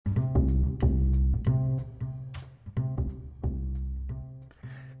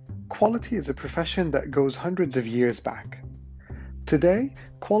Quality is a profession that goes hundreds of years back. Today,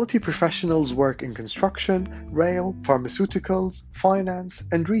 quality professionals work in construction, rail, pharmaceuticals, finance,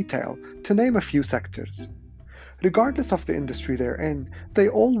 and retail, to name a few sectors. Regardless of the industry they're in, they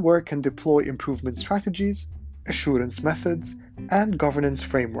all work and deploy improvement strategies, assurance methods, and governance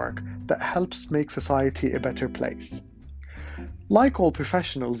framework that helps make society a better place. Like all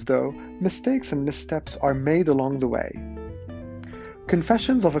professionals, though, mistakes and missteps are made along the way.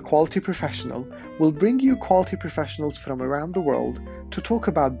 Confessions of a Quality Professional will bring you quality professionals from around the world to talk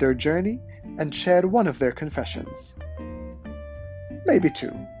about their journey and share one of their confessions. Maybe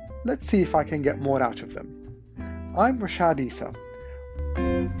two. Let's see if I can get more out of them. I'm Rashad Isa.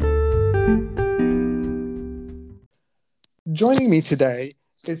 Joining me today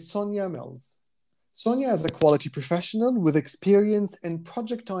is Sonia Mills. Sonia is a quality professional with experience in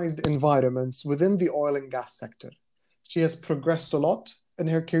projectized environments within the oil and gas sector. She has progressed a lot in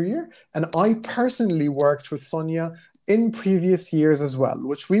her career, and I personally worked with Sonia in previous years as well,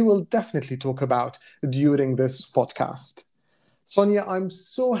 which we will definitely talk about during this podcast. Sonia, I'm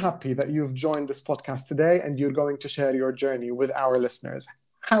so happy that you've joined this podcast today and you're going to share your journey with our listeners.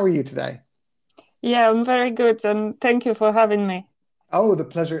 How are you today? Yeah, I'm very good, and thank you for having me. Oh, the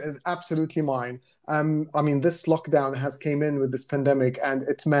pleasure is absolutely mine. This lockdown has came in with this pandemic, and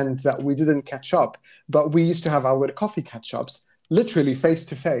it meant that we didn't catch up, but we used to have our coffee catch-ups, literally face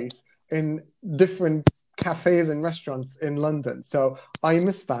to face in different cafes and restaurants in London. So I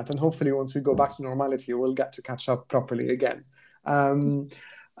miss that, and hopefully once we go back to normality, we'll get to catch up properly again.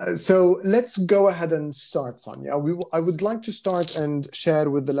 So let's go ahead and start, Sonia. I would like to start and share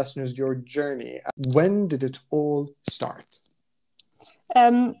with the listeners your journey. When did it all start?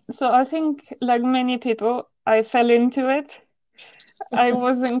 So I think, like many people, I fell into it. I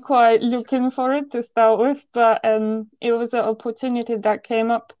wasn't quite looking for it to start with, but it was an opportunity that came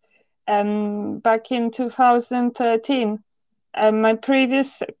up back in 2013. My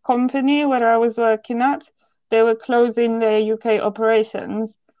previous company where I was working at, they were closing their UK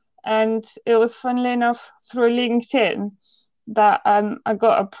operations, and it was funnily enough through LinkedIn that I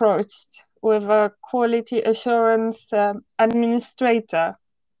got approached with a quality assurance administrator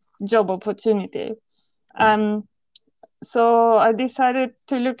job opportunity. So I decided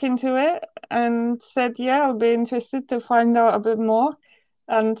to look into it and said, yeah, I'll be interested to find out a bit more.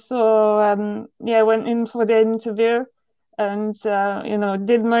 And so, I went in for the interview and,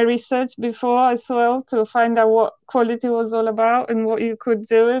 did my research before as well to find out what quality was all about and what you could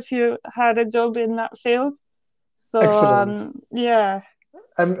do if you had a job in that field. So, Excellent. yeah.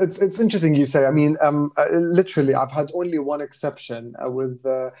 It's interesting you say. Literally, I've had only one exception with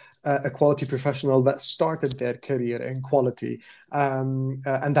a quality professional that started their career in quality, and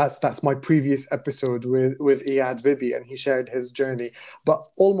that's my previous episode with Iyad Bibi, and he shared his journey. But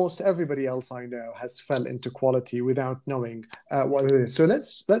almost everybody else I know has fell into quality without knowing what it is. So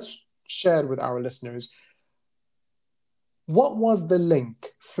let's share with our listeners. What was the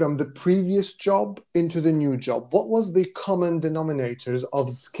link from the previous job into the new job? What was the common denominators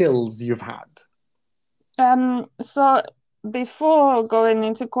of skills you've had? So before going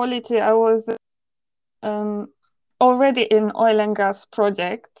into quality, I was already in oil and gas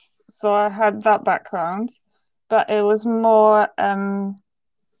projects. So I had that background, but it was more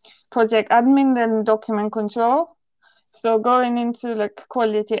project admin than document control. So going into like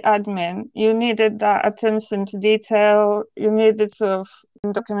quality admin, you needed that attention to detail. You needed sort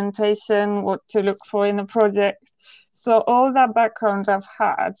of documentation, what to look for in a project. So all that background I've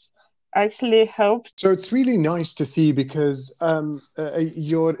had actually helped. So it's really nice to see because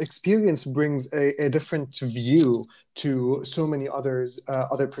your experience brings a different view to so many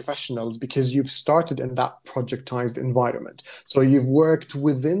other professionals because you've started in that projectized environment. So you've worked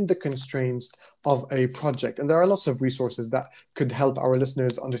within the constraints of a project. And there are lots of resources that could help our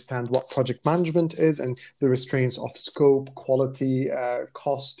listeners understand what project management is and the restraints of scope, quality,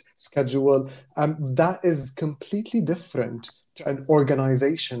 cost, schedule. That is completely different to an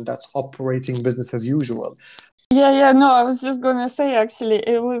organization that's operating business as usual. No, I was just going to say, actually,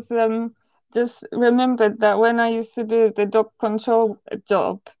 it was just remembered that when I used to do the doc control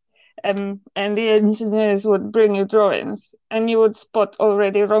job, and the engineers would bring you drawings and you would spot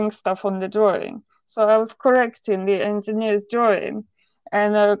already wrong stuff on the drawing. So I was correcting the engineer's drawing,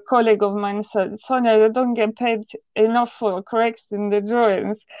 and a colleague of mine said, Sonia, you don't get paid enough for correcting the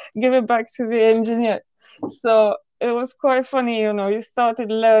drawings. Give it back to the engineer. So it was quite funny, you started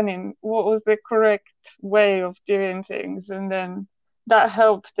learning what was the correct way of doing things. And then that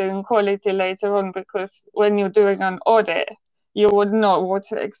helped in quality later on, because when you're doing an audit, you would know what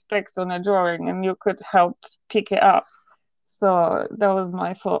to expect on a drawing and you could help pick it up. So that was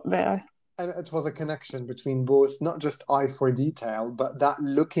my thought there. And it was a connection between both, not just eye for detail, but that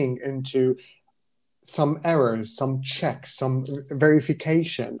looking into some errors, some checks, some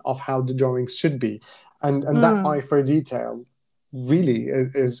verification of how the drawings should be. And that eye for detail really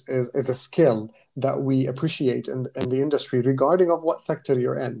is a skill that we appreciate in the industry, regarding of what sector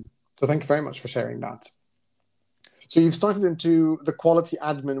you're in. So thank you very much for sharing that. So you've started into the quality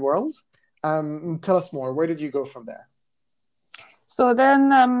admin world. Tell us more. Where did you go from there? So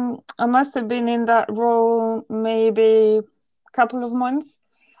then I must have been in that role maybe a couple of months.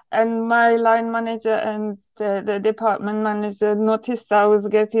 And my line manager and the department manager noticed I was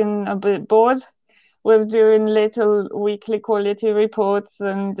getting a bit bored with doing little weekly quality reports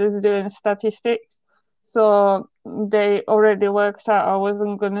and just doing statistics. So they already worked out I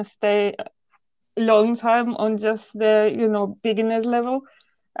wasn't going to stay a long time on just the, beginners level.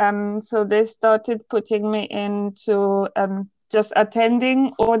 So they started putting me into just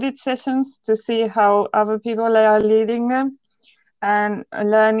attending audit sessions to see how other people are leading them, and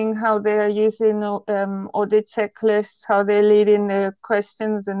learning how they are using audit checklists, how they're leading the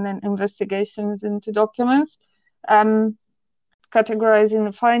questions and then investigations into documents, categorizing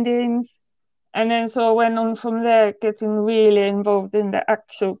the findings. And then so I went on from there, getting really involved in the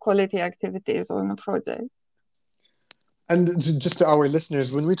actual quality activities on the project. And just to our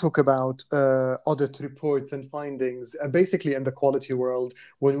listeners, when we talk about audit reports and findings, basically in the quality world,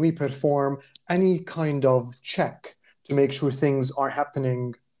 when we perform any kind of check to make sure things are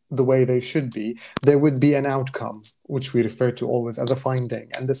happening the way they should be, there would be an outcome, which we refer to always as a finding.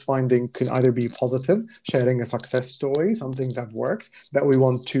 And this finding can either be positive, sharing a success story, some things have worked that we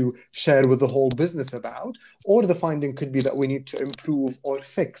want to share with the whole business about, or the finding could be that we need to improve or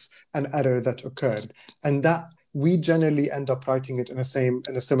fix an error that occurred. And that we generally end up writing it in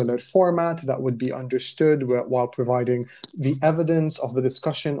a similar format that would be understood while providing the evidence of the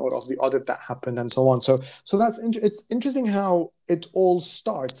discussion or of the audit that happened and so on. So it's interesting how it all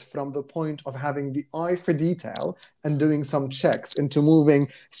starts from the point of having the eye for detail and doing some checks into moving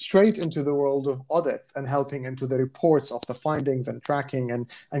straight into the world of audits and helping into the reports of the findings and tracking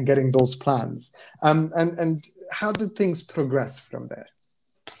and getting those plans. And how did things progress from there?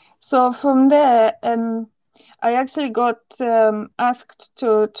 So from there, I actually got asked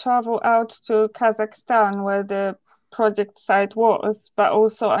to travel out to Kazakhstan, where the project site was, but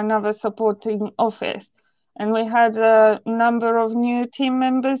also another supporting office. And we had a number of new team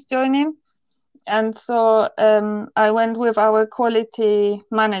members joining. And so I went with our quality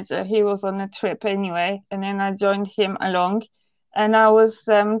manager. He was on a trip anyway. And then I joined him along. And I was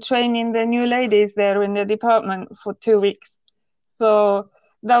training the new ladies there in the department for 2 weeks. So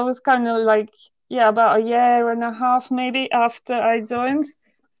that was kind of like, about a year and a half maybe after I joined.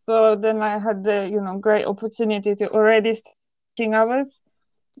 So then I had the great opportunity to already start teaching others.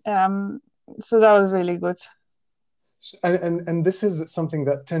 So that was really good. And this is something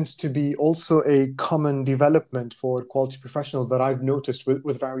that tends to be also a common development for quality professionals that I've noticed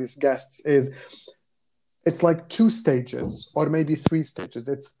with various guests is it's like 2 stages or maybe 3 stages.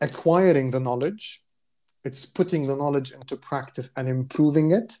 It's acquiring the knowledge, it's putting the knowledge into practice and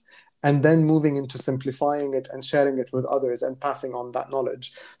improving it, and then moving into simplifying it and sharing it with others and passing on that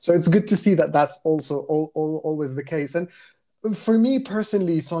knowledge. So it's good to see that that's also always the case. And for me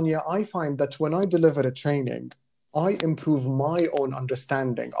personally, Sonia, I find that when I deliver a training, I improve my own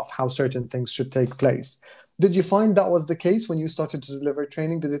understanding of how certain things should take place. Did you find that was the case when you started to deliver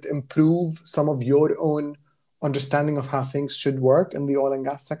training? Did it improve some of your own understanding of how things should work in the oil and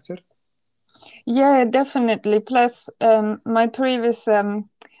gas sector? Yeah, definitely. Plus, my previous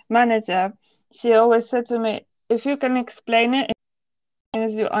manager, she always said to me, if you can explain it,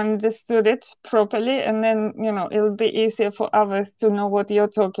 as you understood it properly, and then it'll be easier for others to know what you're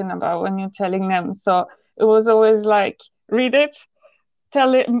talking about when you're telling them. So it was always like, read it,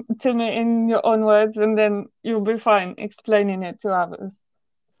 tell it to me in your own words, and then you'll be fine explaining it to others.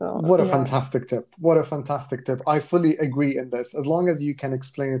 So what a fantastic tip. What a fantastic tip. I fully agree in this. As long as you can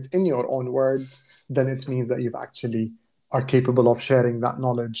explain it in your own words, then it means that you've actually are capable of sharing that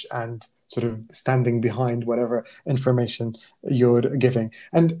knowledge and sort of standing behind whatever information you're giving.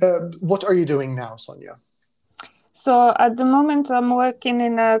 And what are you doing now, Sonia? So at the moment, I'm working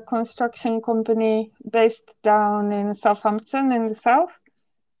in a construction company based down in Southampton in the south.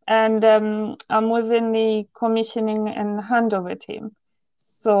 And I'm within the commissioning and handover team.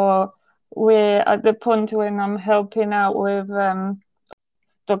 So we're at the point when I'm helping out with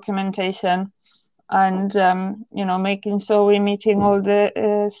documentation and making sure we're meeting all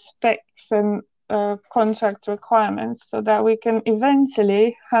the specs and contract requirements so that we can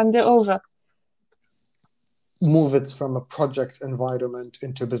eventually hand it over. move it from a project environment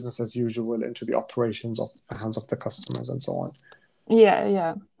into business as usual, into the operations of the hands of the customers and so on.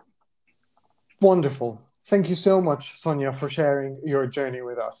 Yeah. Wonderful. Thank you so much, Sonia, for sharing your journey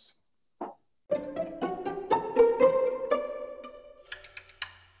with us.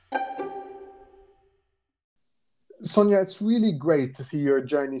 Sonia, it's really great to see your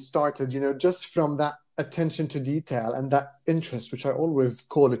journey started, just from that attention to detail and that interest, which I always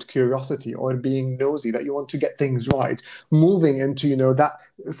call it curiosity or being nosy, that you want to get things right, moving into, that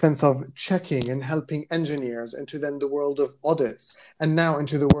sense of checking and helping engineers, into then the world of audits, and now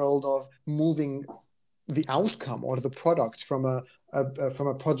into the world of moving the outcome or the product from a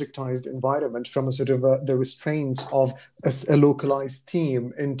projectized environment, from a sort of the restraints of a localized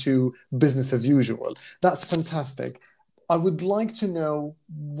team into business as usual. That's fantastic. I would like to know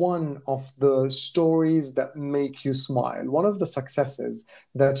one of the stories that make you smile, one of the successes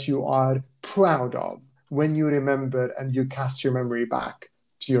that you are proud of when you remember and you cast your memory back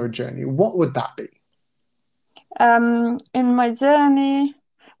to your journey. What would that be? In my journey,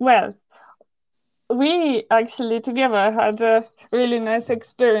 well, we actually together had a really nice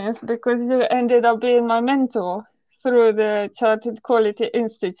experience because you ended up being my mentor through the Chartered Quality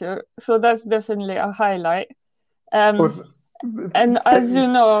Institute. So that's definitely a highlight. And as you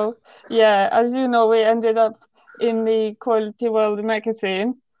know, we ended up in the Quality World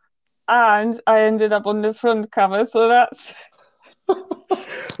magazine, and I ended up on the front cover. So that's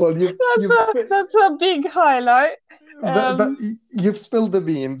well, that's a big highlight. You've spilled the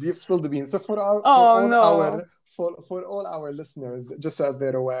beans. So for all our listeners, just so as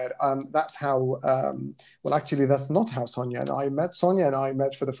they're aware, that's how. Well, actually, that's not how Sonia and I met. Sonia and I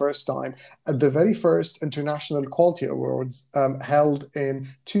met for the first time at the very first International Quality Awards held in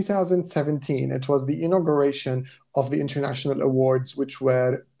 2017. It was the inauguration of the International Awards, which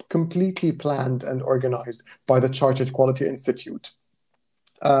were completely planned and organized by the Chartered Quality Institute.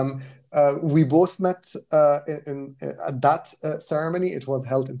 We both met at that ceremony. It was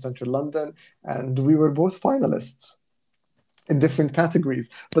held in central London, and we were both finalists in different categories.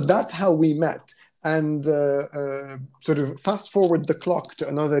 But that's how we met. And sort of fast forward the clock to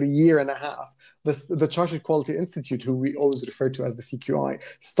another year and a half, the Chartered Quality Institute, who we always refer to as the CQI,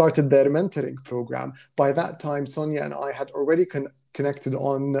 started their mentoring program. By that time, Sonia and I had already connected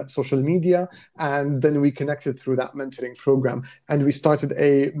on social media, and then we connected through that mentoring program, and we started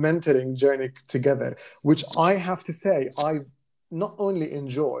a mentoring journey together, which I have to say I've not only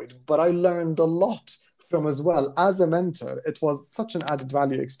enjoyed, but I learned a lot from as well. As a mentor, it was such an added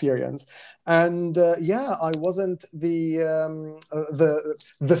value experience. And I wasn't the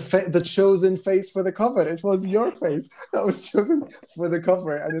chosen face for the cover. It was your face that was chosen for the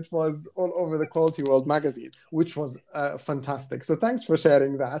cover, and it was all over the Quality World magazine, which was fantastic. So thanks for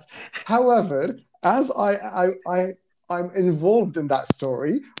sharing that. However, as I'm involved in that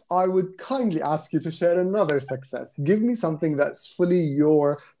story, I would kindly ask you to share another success. Give me something that's fully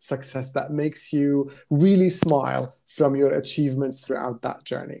your success, that makes you really smile from your achievements throughout that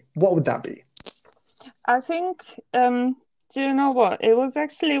journey. What would that be? I think, do you know what? It was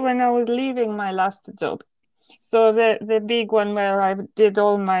actually when I was leaving my last job. So the big one where I did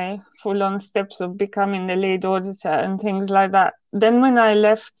all my full-on steps of becoming the lead auditor and things like that. Then when I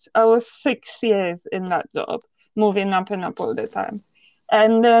left, I was 6 years in that job, moving up and up all the time.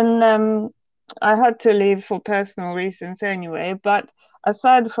 And then I had to leave for personal reasons anyway. But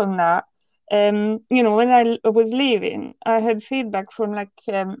aside from that, when I was leaving, I had feedback from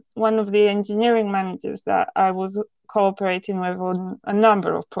one of the engineering managers that I was cooperating with on a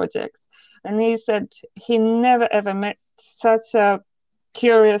number of projects. And he said he never ever met such a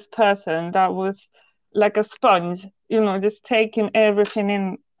curious person that was like a sponge, just taking everything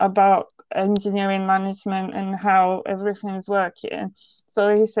in about engineering management and how everything's working.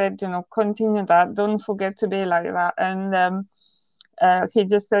 So he said, continue that. Don't forget to be like that. And he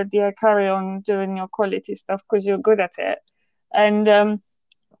just said, yeah, carry on doing your quality stuff because you're good at it. And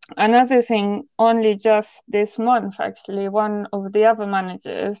another thing, only just this month, actually, one of the other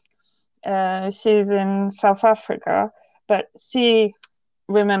managers, she's in South Africa, but she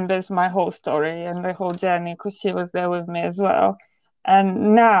remembers my whole story and the whole journey because she was there with me as well.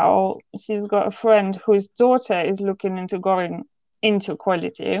 And now she's got a friend whose daughter is looking into going into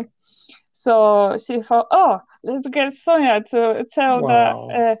quality. So she thought, let's get Sonia to tell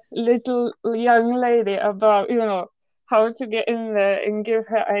that little young lady about, how to get in there and give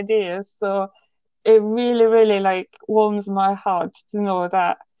her ideas. So it really, really warms my heart to know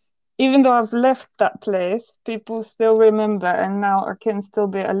that even though I've left that place, people still remember, and now I can still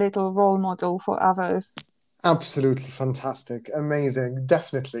be a little role model for others. Absolutely fantastic, amazing,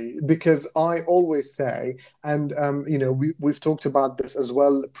 definitely. Because I always say, and we've talked about this as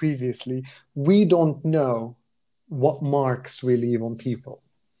well previously, we don't know what marks we leave on people.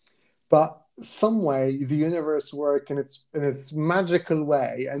 But some way the universe work in its magical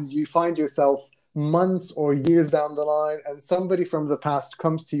way, and you find yourself months or years down the line, and somebody from the past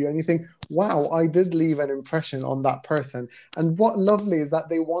comes to you and you think, wow, I did leave an impression on that person. And what lovely is that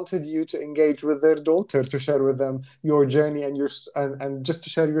they wanted you to engage with their daughter, to share with them your journey and and just to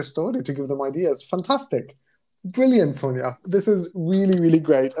share your story, to give them ideas. Fantastic. Brilliant, Sonia. This is really, really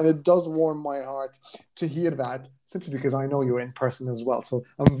great. And it does warm my heart to hear that, simply because I know you in person as well. So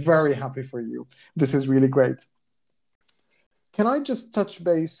I'm very happy for you. This is really great. Can I just touch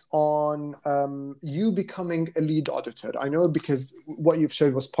base on you becoming a lead auditor? I know because what you've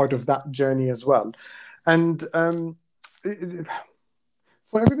shared was part of that journey as well. And for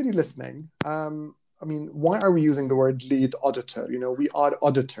everybody listening, I mean, why are we using the word lead auditor? We are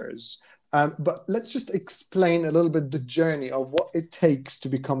auditors. But let's just explain a little bit the journey of what it takes to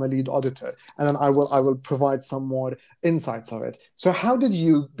become a lead auditor, and then I will provide some more insights of it. So, how did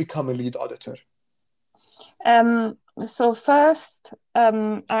you become a lead auditor? So first,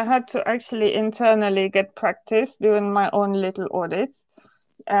 I had to actually internally get practice doing my own little audits.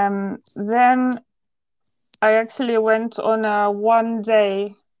 Then I actually went on a 1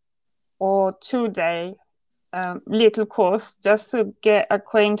 day or 2 day little course just to get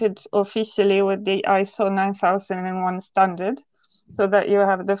acquainted officially with the ISO 9001 standard, so that you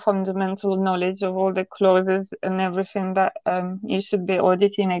have the fundamental knowledge of all the clauses and everything that you should be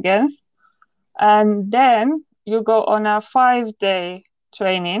auditing against. And then you go on a 5 day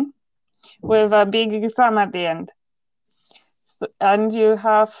training with a big exam at the end. And you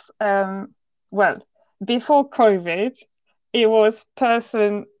have, well, before COVID, it was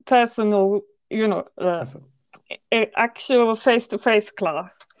personal, Awesome. actual face-to-face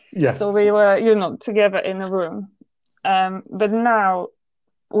class. So Yes. we were, together in a room. But now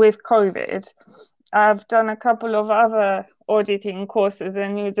with COVID, I've done a couple of other auditing courses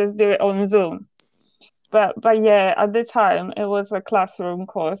and you just do it on Zoom. But yeah, at the time it was a classroom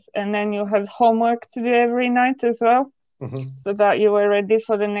course, and then you had homework to do every night as well, Hmm. so that you were ready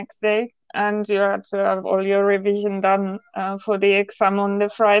for the next day, and you had to have all your revision done for the exam on the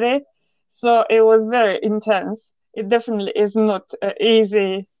Friday. So it was very intense. It definitely is not an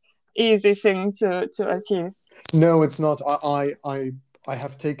easy thing to achieve. No, it's not. I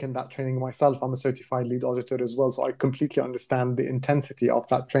have taken that training myself. I'm a certified lead auditor as well, so I completely understand the intensity of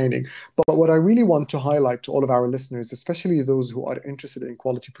that training. But what I really want to highlight to all of our listeners, especially those who are interested in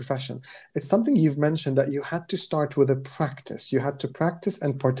quality profession, it's something you've mentioned, that you had to start with a practice. You had to practice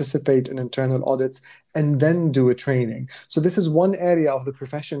and participate in internal audits and then do a training. So this is one area of the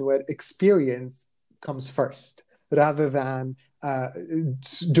profession where experience comes first, rather than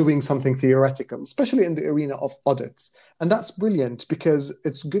doing something theoretical, especially in the arena of audits. And that's brilliant, because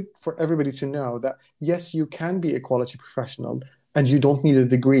it's good for everybody to know that, yes, you can be a quality professional and you don't need a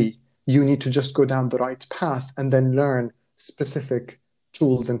degree. You need to just go down the right path and then learn specific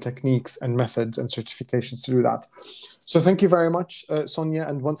tools and techniques and methods and certifications to do that. So thank you very much, Sonia.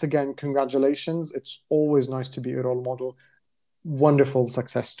 And once again, congratulations. It's always nice to be a role model. Wonderful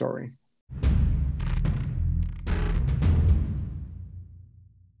success story.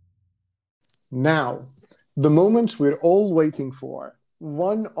 Now, the moment we're all waiting for,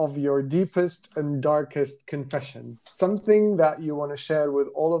 one of your deepest and darkest confessions, something that you want to share with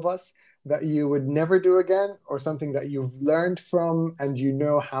all of us that you would never do again, or something that you've learned from and you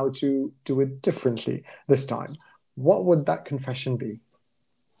know how to do it differently this time. What would that confession be?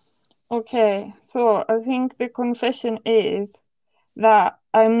 Okay, so I think the confession is that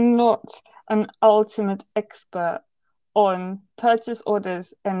I'm not an ultimate expert on purchase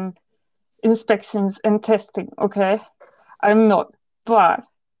orders and inspections and testing. Okay, I'm not. But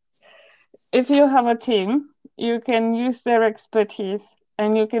if you have a team, you can use their expertise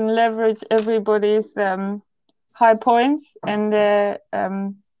and you can leverage everybody's high points and the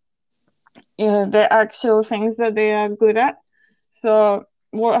actual things that they are good at. So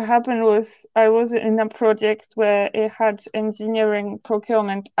what happened was I was in a project where it had engineering,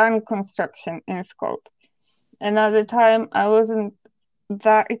 procurement, and construction in scope. And at the time, I wasn't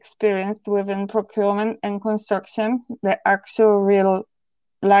that experienced within procurement and construction, the actual real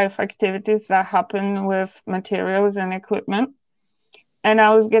life activities that happen with materials and equipment. And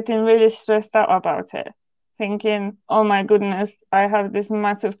I was getting really stressed out about it, thinking, oh my goodness, I have this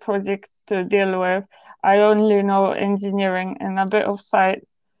massive project to deal with. I only know engineering and a bit of site,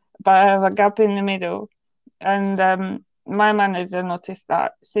 but I have a gap in the middle. And my manager noticed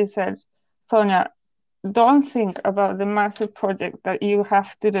that. She said, Sonia, don't think about the massive project that you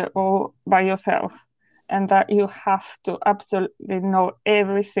have to do all by yourself and that you have to absolutely know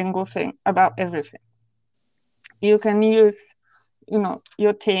every single thing about everything. You can use,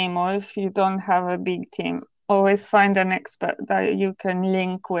 your team, or if you don't have a big team, always find an expert that you can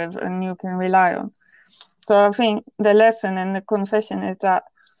link with and you can rely on. So I think the lesson and the confession is that,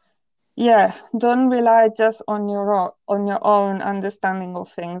 yeah, don't rely just on your own understanding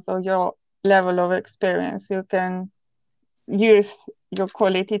of things or your level of experience. You can use your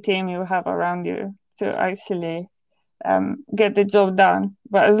quality team you have around you to actually get the job done.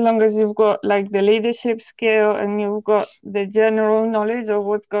 But as long as you've got like the leadership skill and you've got the general knowledge of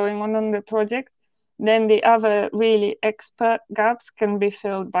what's going on the project, then the other really expert gaps can be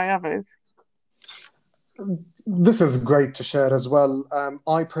filled by others. This is great to share as well.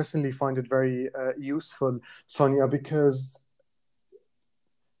 I personally find it very useful, Sonia, because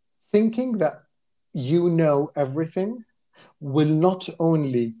thinking that you know everything will not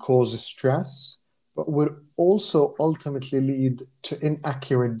only cause stress, but will also ultimately lead to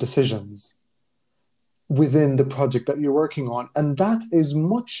inaccurate decisions within the project that you're working on. And that is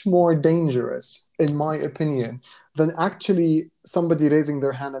much more dangerous, in my opinion, than actually somebody raising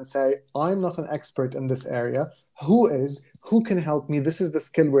their hand and say, I'm not an expert in this area. Who is? Who can help me? This is the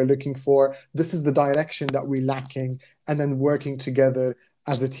skill we're looking for. This is the direction that we're lacking. And then working together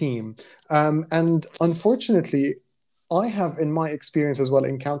as a team. And unfortunately, I have, in my experience as well,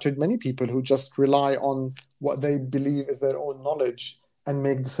 encountered many people who just rely on what they believe is their own knowledge and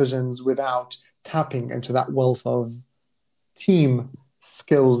make decisions without tapping into that wealth of team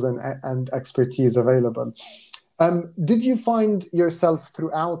skills and expertise available. Did you find yourself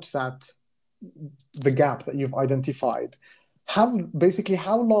throughout the gap that you've identified? How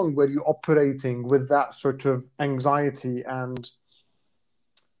long were you operating with that sort of anxiety and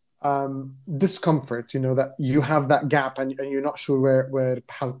discomfort, that you have that gap and you're not sure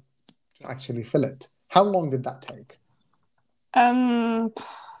how to actually fill it? How long did that take?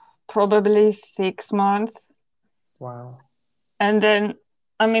 Probably 6 months. Wow. And then,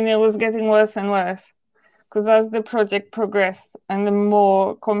 it was getting worse and worse because as the project progressed and the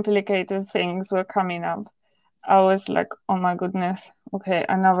more complicated things were coming up, I was like, oh my goodness, okay,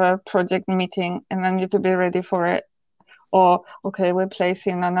 another project meeting and I need to be ready for it. Or, okay, we're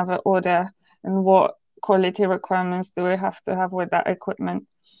placing another order and what quality requirements do we have to have with that equipment?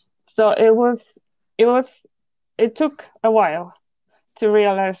 So it took a while to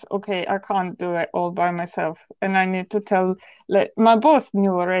realize, okay, I can't do it all by myself. And I need to tell, like, my boss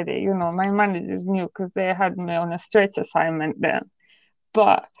knew already, my managers knew because they had me on a stretch assignment then.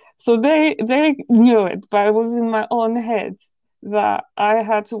 But so they knew it, but it was in my own head that I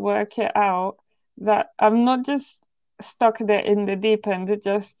had to work it out, that I'm not just stuck there in the deep end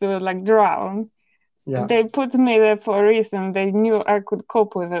just to like drown. Yeah. They put me there for a reason. They knew I could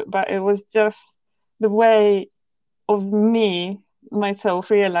cope with it, but it was just the way of myself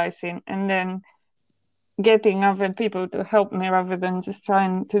realizing and then getting other people to help me rather than just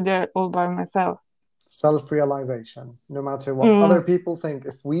trying to do it all by myself. Self-realization. No matter what other people think,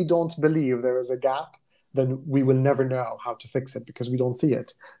 if we don't believe there is a gap, then we will never know how to fix it because we don't see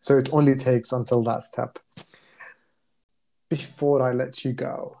it. So it only takes until that step. Before I let you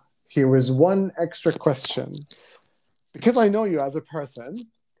go, here is one extra question. Because I know you as a person,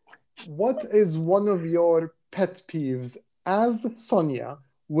 what is one of your pet peeves as Sonia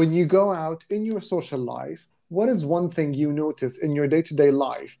when you go out in your social life? What is one thing you notice in your day-to-day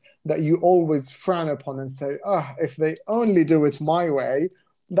life that you always frown upon and say, if they only do it my way,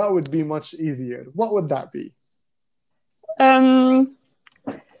 that would be much easier? What would that be?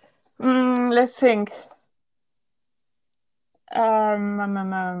 Let's think.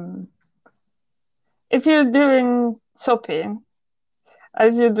 If you're doing shopping,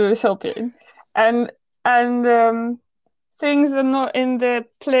 as you do shopping, and things are not in the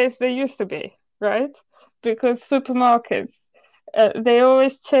place they used to be, right? Because supermarkets, they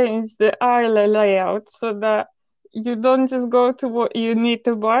always change the aisle layout so that you don't just go to what you need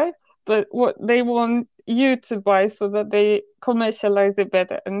to buy, but what they want you to buy so that they commercialize it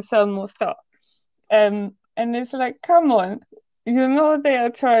better and sell more stuff. And it's like, come on, they are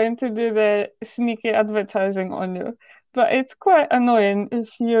trying to do the sneaky advertising on you, but it's quite annoying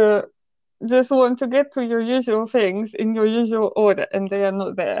if you just want to get to your usual things in your usual order and they are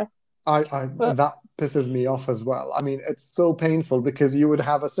not there. That pisses me off as well. I mean, it's so painful because you would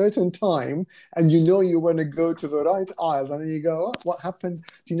have a certain time and you want to go to the right aisles and then you go, what happens?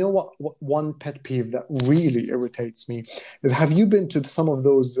 Do you know what one pet peeve that really irritates me is, have you been to some of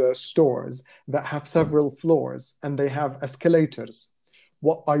those stores that have several floors and they have escalators?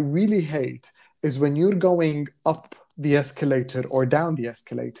 What I really hate is when you're going up the escalator or down the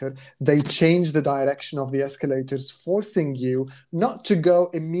escalator, they change the direction of the escalators, forcing you not to go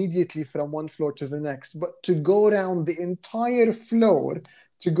immediately from one floor to the next, but to go around the entire floor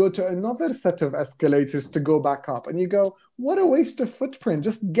to go to another set of escalators to go back up. And you go, what a waste of footprint.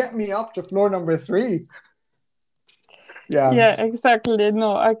 Just get me up to floor number 3. Yeah. Yeah, exactly.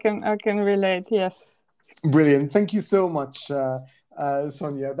 No, I can relate. Yes. Brilliant. Thank you so much,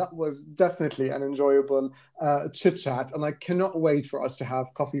 Sonia. That was definitely an enjoyable chit chat. And I cannot wait for us to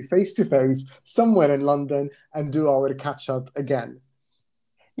have coffee face to face somewhere in London and do our catch up again.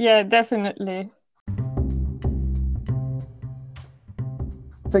 Yeah, definitely.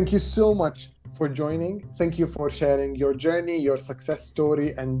 Thank you so much for joining. Thank you for sharing your journey, your success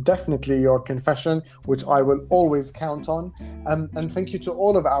story, and definitely your confession, which I will always count on. And thank you to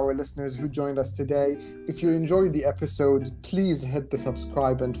all of our listeners who joined us today. If you enjoyed the episode, please hit the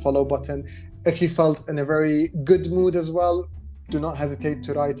subscribe and follow button. If you felt in a very good mood as well, do not hesitate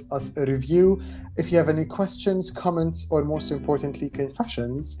to write us a review. If you have any questions, comments, or most importantly,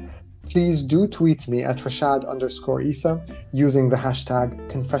 confessions, please do tweet me at Rashad_Isa using the hashtag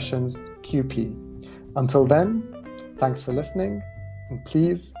ConfessionsQP. Until then, thanks for listening, and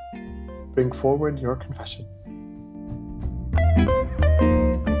please bring forward your confessions.